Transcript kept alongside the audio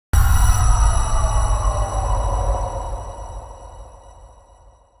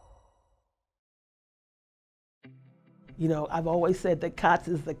You know, I've always said that Cots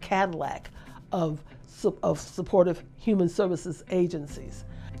is the Cadillac of supportive human services agencies.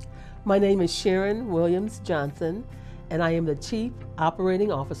 My name is Sharon Williams Johnson, and I am the Chief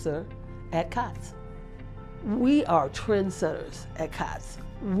Operating Officer at Cots. We are trendsetters at Cots.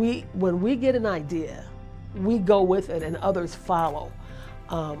 When we get an idea, we go with it and others follow.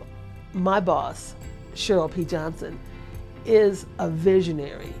 My boss, Cheryl P. Johnson, is a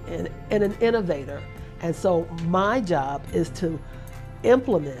visionary and an innovator. And so my job is to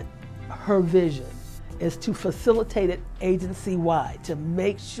implement her vision, is to facilitate it agency-wide, to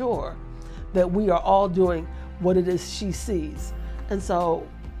make sure that we are all doing what it is she sees. And so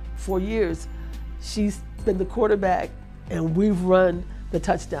for years, she's been the quarterback and we've run the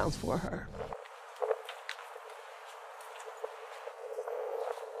touchdowns for her.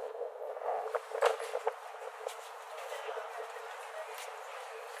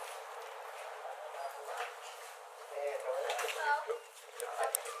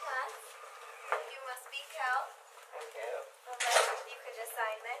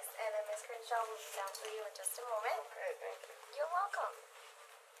 Will be down for you in just a moment. Okay, thank you. You're welcome.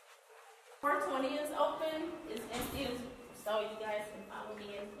 420 is open, it's empty, so you guys can follow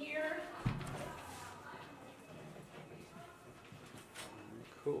me in here.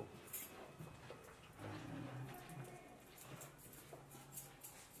 Cool.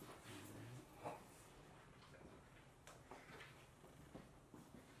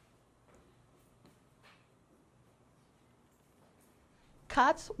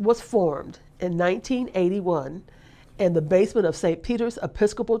 Cots was formed in 1981 in the basement of St. Peter's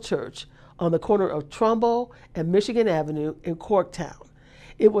Episcopal Church on the corner of Trumbull and Michigan Avenue in Corktown.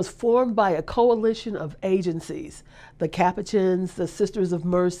 It was formed by a coalition of agencies, the Capuchins, the Sisters of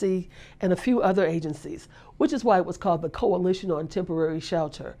Mercy, and a few other agencies, which is why it was called the Coalition on Temporary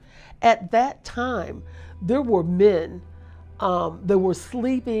Shelter. At that time, there were men that were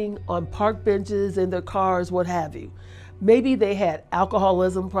sleeping on park benches, in their cars, what have you. Maybe they had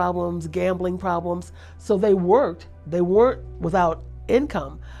alcoholism problems, gambling problems, so they worked. They weren't without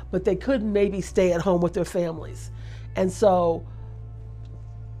income, but they couldn't maybe stay at home with their families. And so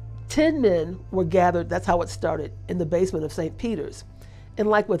 10 men were gathered, that's how it started, in the basement of St. Peter's. And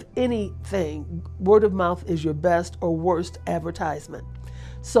like with anything, word of mouth is your best or worst advertisement.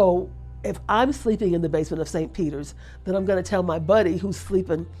 So if I'm sleeping in the basement of St. Peter's, then I'm gonna tell my buddy who's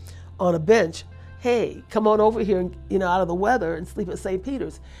sleeping on a bench, hey, come on over here and, out of the weather and sleep at St.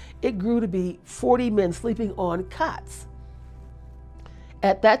 Peter's. It grew to be 40 men sleeping on cots.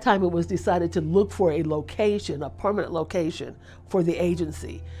 At that time, it was decided to look for a location, a permanent location for the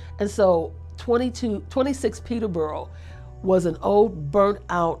agency. And so 26 Peterborough was an old burnt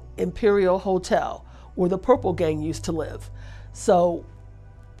out Imperial Hotel where the Purple Gang used to live. So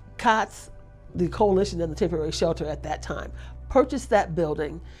Cots, the coalition and the temporary shelter at that time, purchased that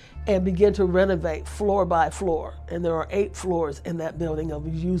building and began to renovate floor by floor. And there are 8 floors in that building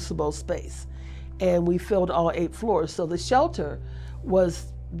of usable space. And we filled all 8 floors. So the shelter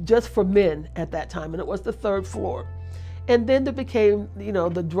was just for men at that time, and it was the 3rd floor. And then there became,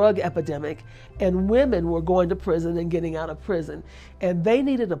 the drug epidemic, and women were going to prison and getting out of prison, and they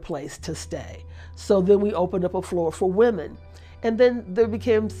needed a place to stay. So then we opened up a floor for women. And then there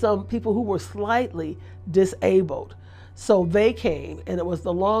became some people who were slightly disabled. So they came, and it was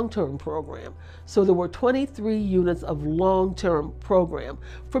the long-term program. So there were 23 units of long-term program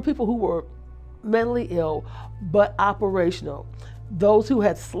for people who were mentally ill, but operational. Those who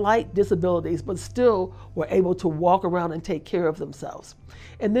had slight disabilities, but still were able to walk around and take care of themselves.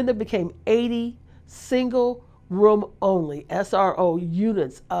 And then there became 80 single room only, SRO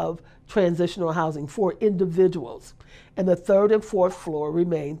units of transitional housing for individuals. And the 3rd and 4th floor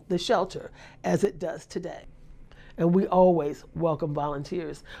remained the shelter, as it does today. And we always welcome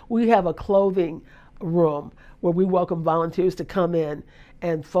volunteers. We have a clothing room where we welcome volunteers to come in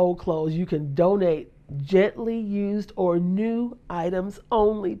and fold clothes. You can donate gently used or new items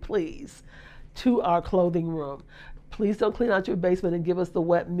only, please, to our clothing room. Please don't clean out your basement and give us the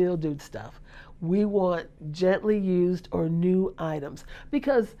wet mildewed stuff. We want gently used or new items,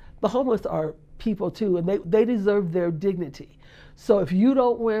 because the homeless are people too, and they deserve their dignity. So if you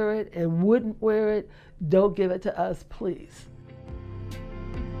don't wear it and wouldn't wear it, don't give it to us, please.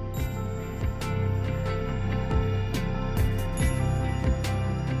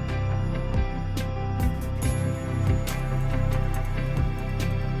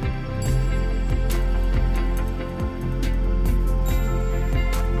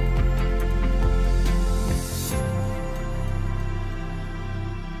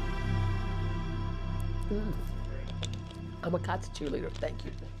 I'm a Cots cheerleader, thank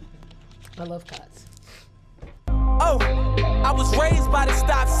you. I love Cots. Oh! I was raised by the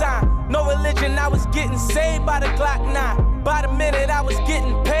stop sign. No religion, I was getting saved by the Glock 9. By the minute, I was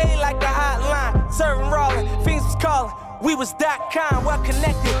getting paid like a hotline. Serving rolling, fiends was calling. We was that kind, well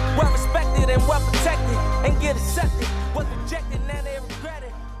connected, well respected and well protected. And get accepted, was rejected, now they